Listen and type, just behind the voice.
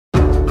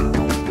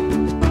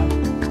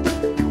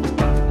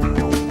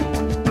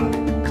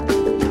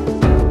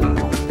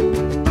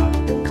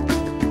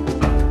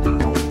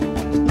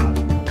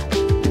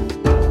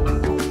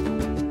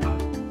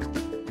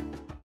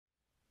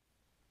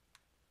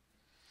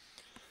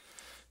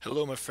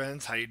Hello, my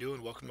friends. How you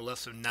doing? Welcome to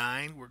lesson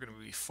 9. We're going to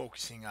be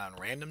focusing on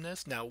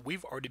randomness. Now,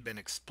 we've already been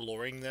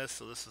exploring this,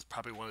 so this is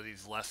probably one of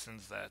these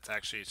lessons that's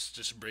actually it's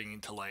just bringing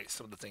to light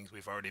some of the things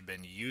we've already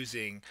been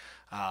using.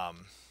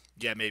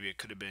 Yeah, maybe it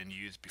could have been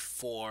used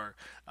before.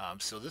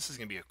 So this is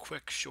going to be a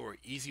quick, short,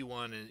 easy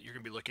one, and you're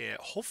going to be looking at,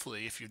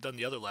 hopefully, if you've done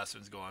the other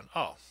lessons, going,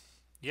 oh,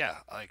 yeah,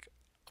 like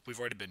we've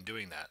already been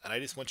doing that. And I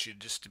just want you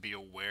just to be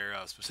aware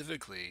of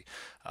specifically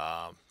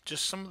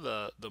just some of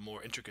the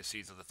more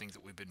intricacies of the things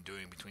that we've been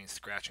doing between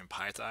Scratch and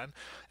Python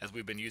as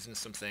we've been using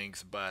some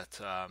things,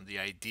 but the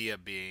idea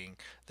being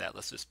that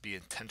let's just be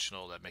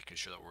intentional at making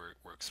sure that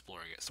we're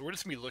exploring it. So we're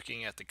just going to be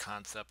looking at the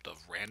concept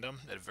of random,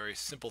 a very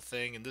simple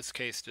thing. In this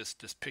case,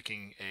 just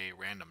picking a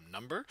random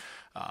number.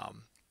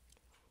 Um,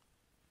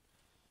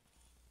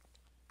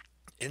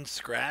 In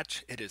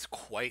Scratch, it is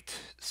quite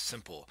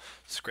simple.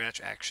 Scratch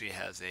actually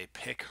has a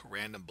pick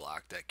random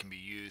block that can be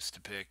used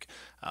to pick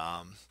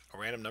a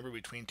random number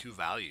between two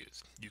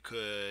values. You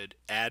could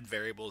add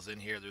variables in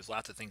here. There's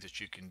lots of things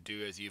that you can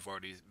do, as you've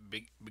already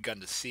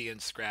begun to see in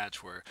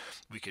Scratch, where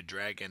we could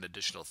drag in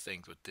additional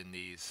things within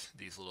these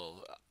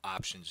little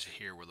options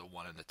here where the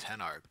 1 and the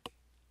 10 are.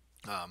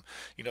 Um,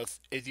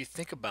 as you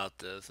think about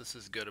this, this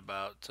is good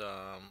about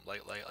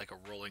like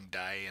a rolling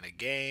die in a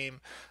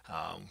game.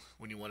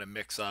 When you want to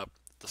mix up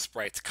the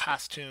sprites'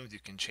 costumes, you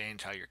can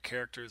change how your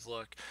characters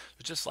look.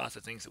 There's just lots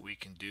of things that we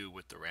can do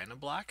with the random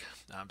block.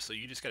 So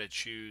you just got to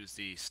choose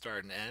the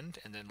start and end,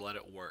 and then let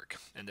it work.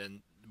 And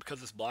then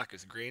because this block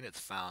is green, it's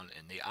found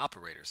in the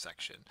operator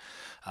section.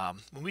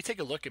 When we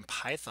take a look in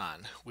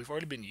Python, we've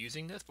already been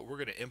using this, but we're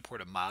going to import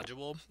a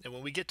module. And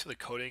when we get to the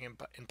coding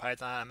in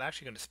Python, I'm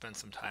actually going to spend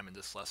some time in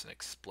this lesson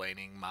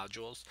explaining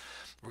modules.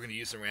 We're going to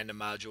use the random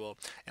module,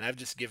 and I've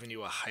just given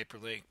you a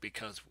hyperlink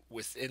because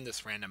within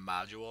this random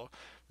module,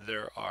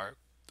 there are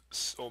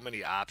so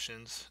many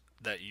options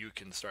that you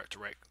can start to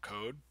write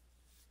code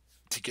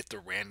to get the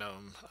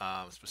random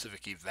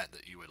specific event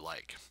that you would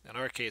like. In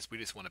our case, we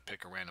just want to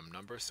pick a random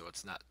number, so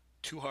it's not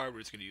too hard.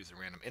 We're just going to use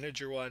a random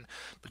integer one,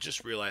 but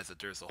just realize that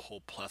there's a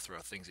whole plethora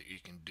of things that you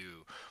can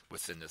do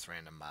within this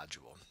random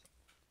module.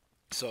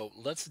 So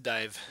let's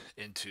dive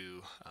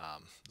into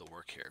the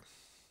work here.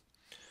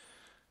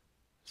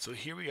 So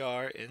here we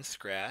are in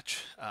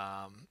Scratch,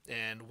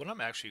 and what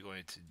I'm actually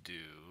going to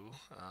do,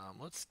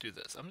 let's do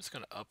this. I'm just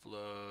going to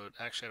upload,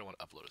 actually I don't want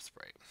to upload a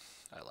sprite.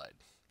 I lied.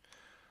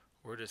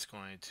 We're just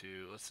going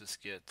to, let's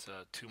just get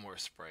two more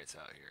sprites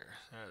out here.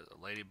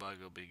 A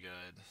ladybug will be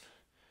good.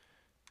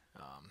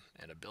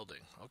 And a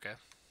building. Okay,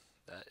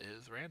 that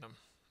is random.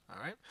 All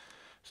right,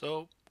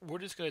 so we're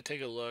just going to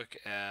take a look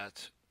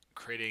at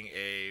creating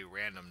a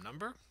random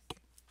number.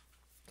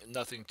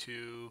 Nothing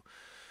too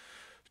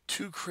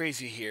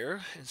crazy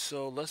here, and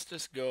so let's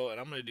just go, and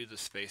I'm going to do the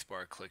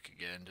spacebar click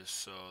again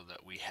just so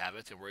that we have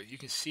it. And where you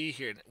can see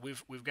here,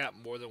 we've got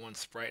more than one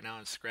sprite now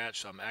in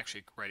Scratch, so I'm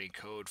actually writing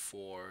code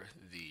for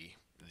the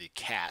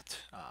cat,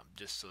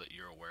 just so that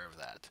you're aware of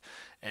that.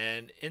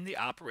 And in the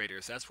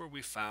operators, that's where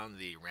we found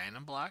the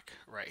random block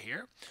right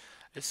here.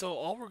 And so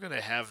all we're going to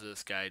have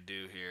this guy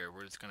do here,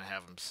 we're just going to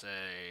have him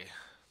say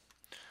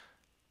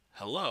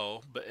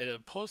hello, but as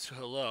opposed to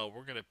hello,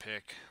 we're going to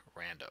pick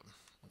random.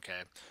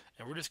 Okay,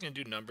 and we're just going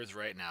to do numbers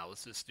right now.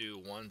 Let's just do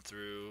 1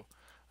 through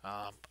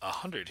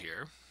 100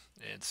 here.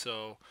 And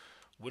so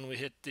when we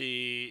hit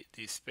the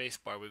space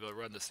bar, we go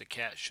run this. The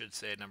cat should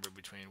say a number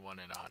between 1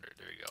 and 100.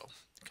 There you go.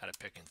 Kind of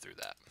picking through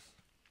that.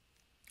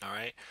 All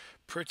right,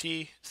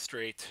 pretty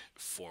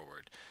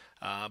straightforward.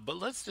 But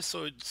let's just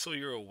so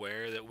you're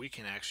aware that we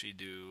can actually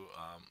do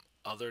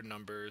other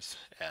numbers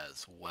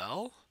as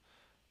well.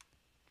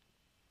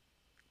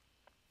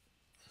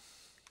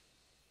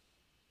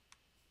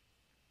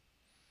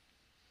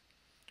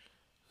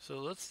 So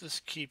let's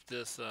just keep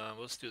this,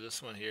 let's do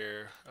this one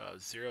here,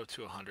 0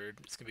 to 100.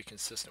 It's going to be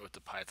consistent with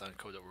the Python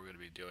code that we're going to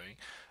be doing.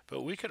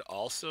 But we could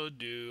also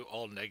do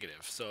all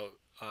negative. So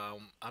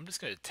I'm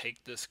just going to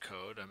take this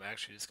code. I'm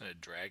actually just going to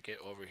drag it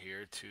over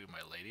here to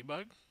my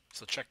Ladybug.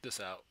 So check this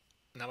out.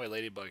 Now my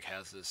Ladybug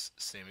has this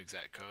same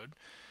exact code.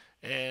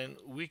 And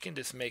we can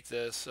just make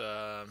this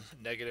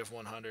negative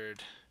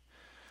 100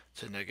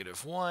 to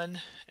negative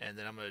 1. And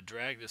then I'm going to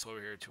drag this over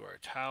here to our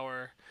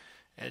tower.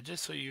 And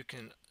just so you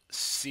can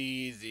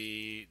see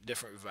the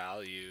different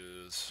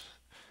values,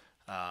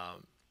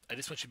 I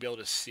just want you to be able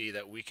to see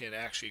that we can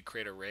actually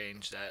create a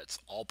range that's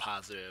all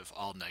positive,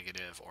 all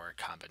negative, or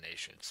a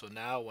combination. So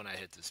now when I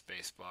hit the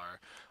space bar,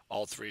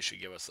 all three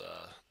should give us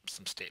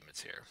some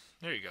statements here.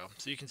 There you go.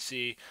 So you can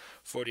see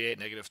 48,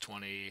 negative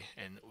 20,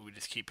 and we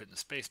just keep hitting the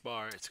space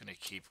bar. It's going to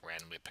keep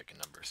randomly picking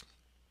numbers.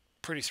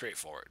 Pretty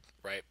straightforward,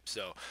 right?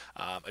 So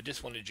I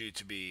just wanted you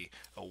to be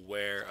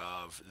aware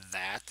of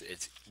that.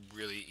 It's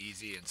really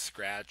easy in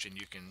Scratch, and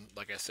you can,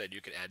 like I said, you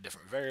can add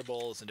different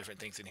variables and different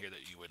things in here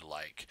that you would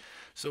like.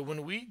 So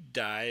when we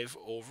dive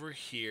over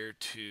here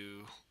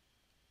to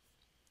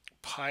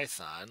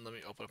Python, let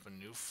me open up a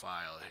new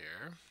file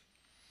here.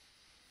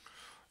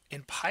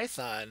 In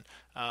Python,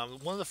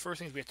 one of the first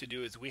things we have to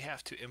do is we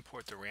have to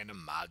import the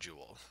random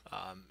module.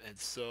 And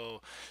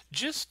so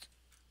just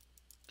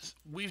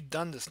we've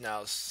done this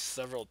now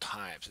several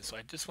times, and so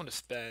I just want to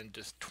spend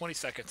just 20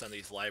 seconds on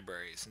these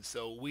libraries. And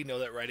so we know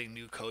that writing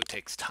new code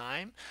takes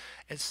time,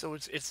 and so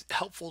it's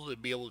helpful to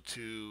be able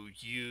to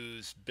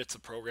use bits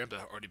of program that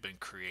have already been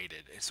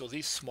created. And so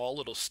these small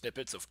little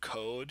snippets of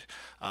code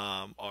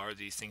are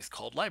these things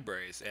called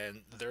libraries,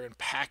 and they're in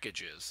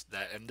packages.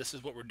 And this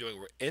is what we're doing.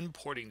 We're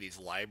importing these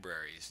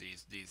libraries,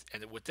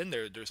 and within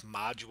there, there's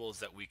modules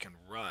that we can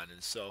run.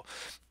 And so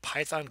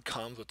Python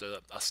comes with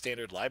a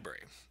standard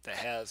library that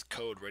has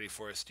code ready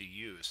for us to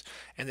use.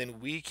 And then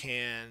we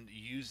can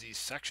use these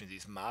sections,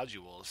 these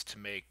modules, to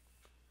make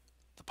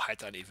the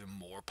Python even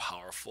more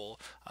powerful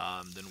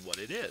than what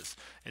it is.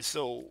 And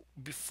so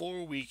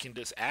before we can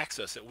just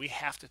access it, we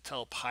have to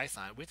tell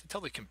Python, we have to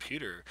tell the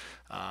computer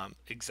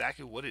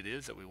exactly what it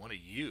is that we want to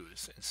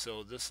use. And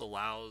so this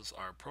allows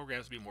our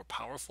programs to be more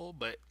powerful,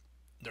 but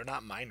they're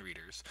not mind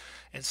readers.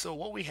 And so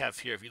what we have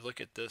here, if you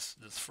look at this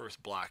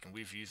first block, and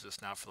we've used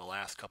this now for the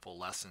last couple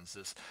lessons,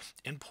 this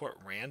import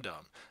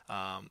random,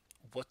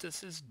 what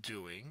this is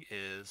doing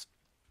is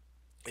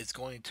it's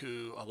going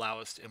to allow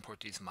us to import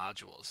these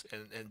modules,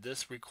 and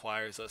this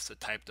requires us to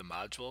type the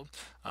module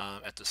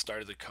at the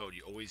start of the code.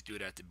 You always do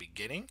it at the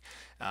beginning,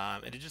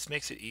 and it just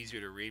makes it easier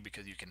to read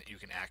because you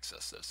can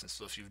access this. And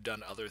so if you've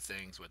done other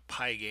things with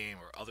Pygame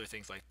or other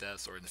things like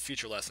this, or in the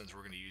future lessons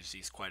we're going to use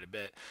these quite a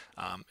bit,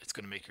 it's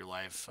going to make your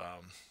life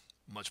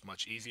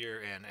much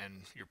easier,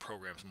 and your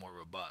programs more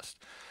robust.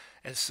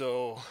 And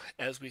so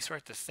as we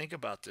start to think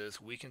about this,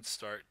 we can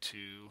start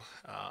to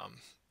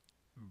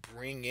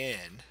bring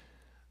in,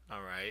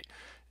 all right,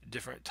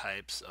 different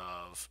types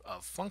of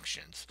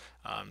functions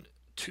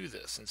to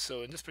this. And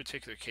so in this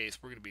particular case,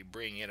 we're going to be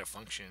bringing in a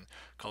function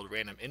called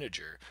random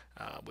integer,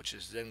 which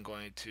is then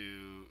going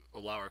to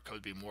allow our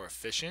code to be more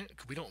efficient.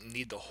 We don't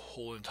need the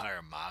whole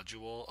entire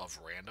module of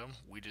random.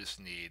 We just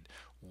need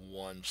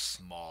one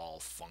small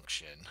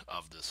function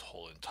of this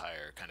whole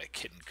entire kind of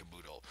kit and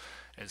caboodle.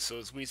 And so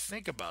as we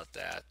think about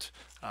that,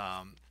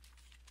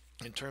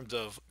 in terms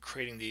of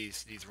creating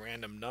these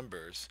random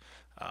numbers,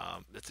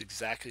 that's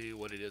exactly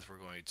what it is we're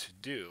going to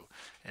do.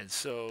 And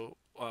so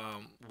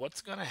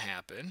what's going to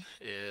happen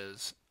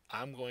is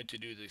I'm going to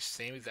do the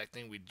same exact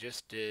thing we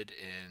just did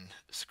in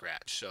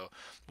Scratch. So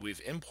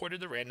we've imported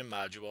the random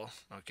module.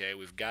 Okay,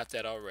 we've got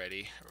that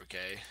already.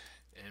 Okay,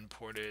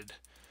 imported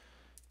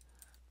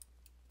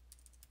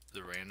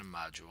the random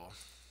module.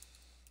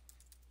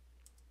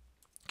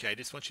 Okay, I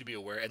just want you to be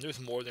aware, and there's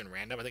more than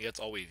random. I think that's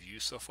all we've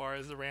used so far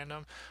as the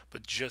random,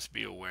 but just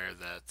be aware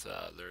that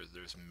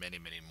there's many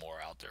more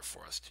out there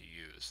for us to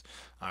use.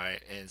 All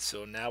right, and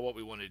so now what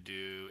we want to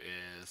do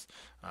is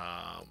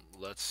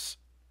let's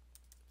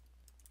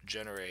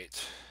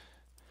generate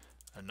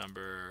a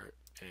number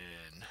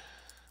in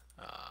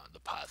the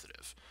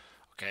positive.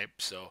 Okay,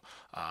 so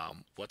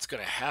what's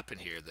going to happen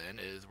here then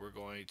is we're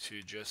going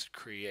to just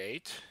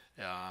create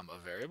a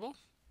variable.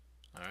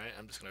 All right,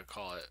 I'm just going to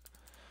call it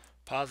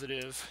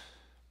positive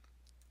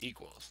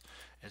equals.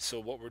 And so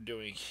what we're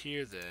doing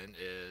here then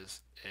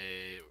is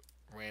a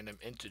random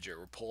integer.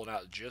 We're pulling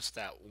out just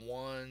that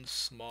one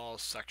small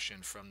section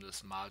from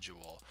this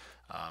module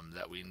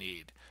that we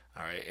need.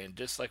 All right, and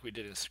just like we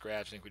did in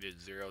Scratch, I think we did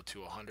 0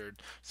 to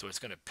 100. So it's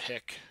going to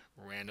pick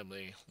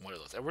randomly one of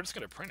those, and we're just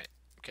going to print it.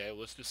 Okay,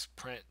 let's just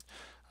print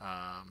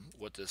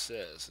what this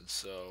is. And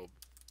so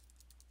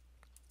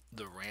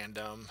the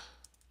random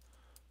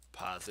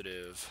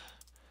positive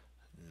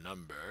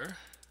number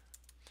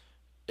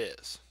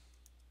is,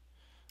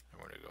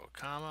 and we're going to go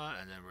comma,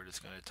 and then we're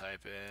just going to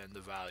type in the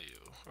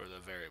value or the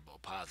variable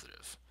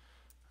positive.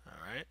 All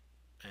right,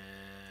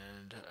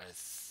 and I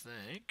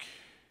think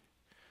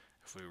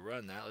if we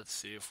run that, let's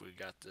see if we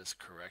got this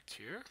correct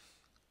here.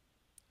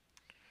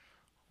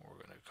 We're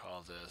going to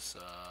call this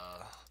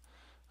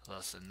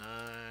lesson 9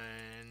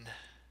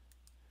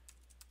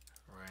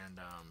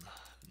 random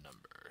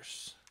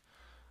numbers.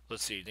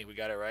 Let's see, you think we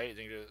got it right? You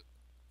think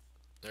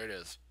there it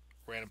is.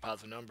 Random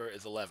positive number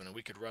is 11, and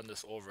we could run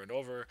this over and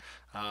over,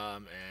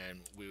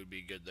 and we would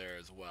be good there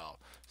as well.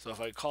 So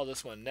if I call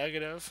this one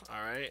negative,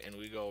 all right, and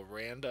we go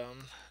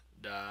random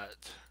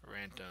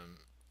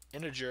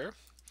integer,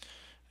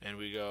 and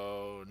we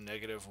go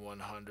negative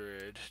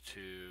 100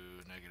 to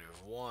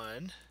negative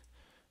 1,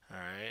 all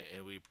right,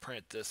 and we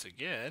print this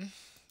again.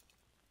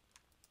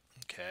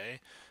 Okay,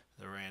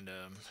 the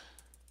random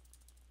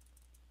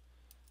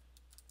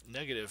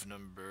negative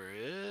number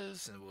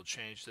is, and we'll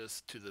change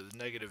this to the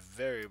negative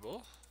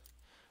variable.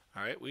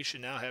 All right, we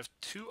should now have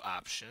two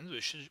options.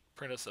 We should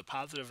print us a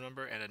positive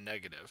number and a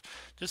negative,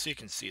 just so you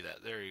can see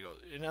that. There you go.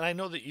 And I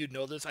know that you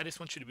know this. I just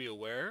want you to be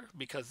aware,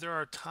 because there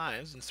are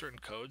times in certain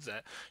codes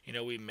that, you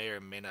know, we may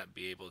or may not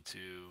be able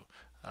to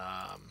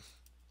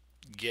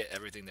get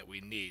everything that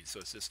we need. So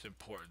it's just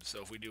important.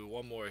 So if we do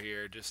one more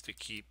here, just to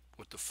keep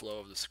with the flow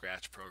of the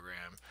Scratch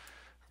program,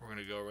 we're going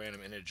to go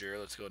random integer.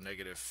 Let's go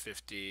negative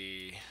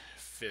 50,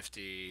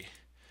 50,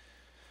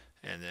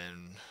 and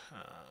then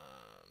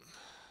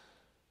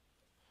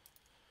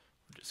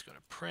we're just going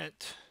to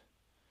print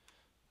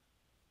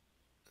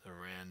the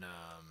random,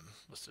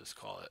 let's just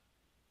call it,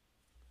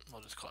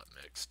 we'll just call it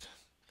mixed.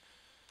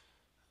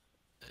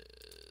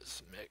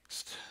 is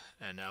mixed.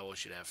 And now we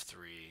should have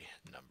three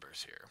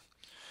numbers here.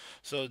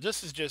 So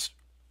this is just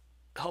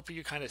helping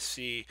you kind of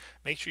see,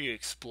 make sure you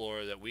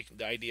explore that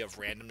the idea of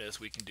randomness,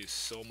 we can do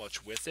so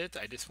much with it.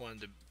 I just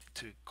wanted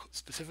to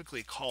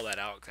specifically call that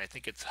out because I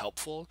think it's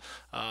helpful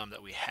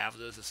that we have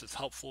this. This is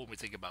helpful when we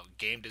think about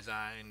game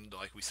design,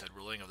 like we said,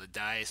 rolling of the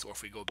dice, or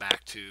if we go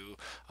back to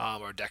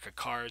our deck of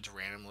cards,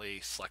 randomly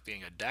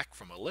selecting a deck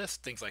from a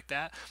list, things like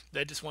that.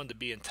 I just wanted to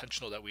be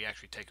intentional that we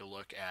actually take a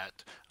look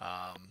at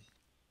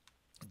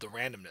the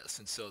randomness.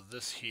 And so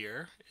this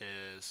here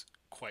is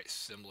quite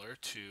similar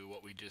to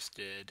what we just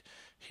did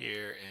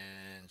here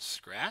in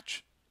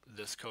Scratch.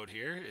 This code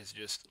here is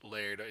just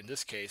layered, in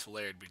this case,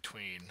 layered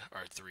between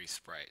our three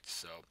sprites.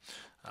 So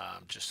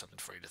just something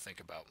for you to think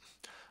about.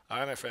 All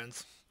right, my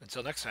friends,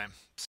 until next time.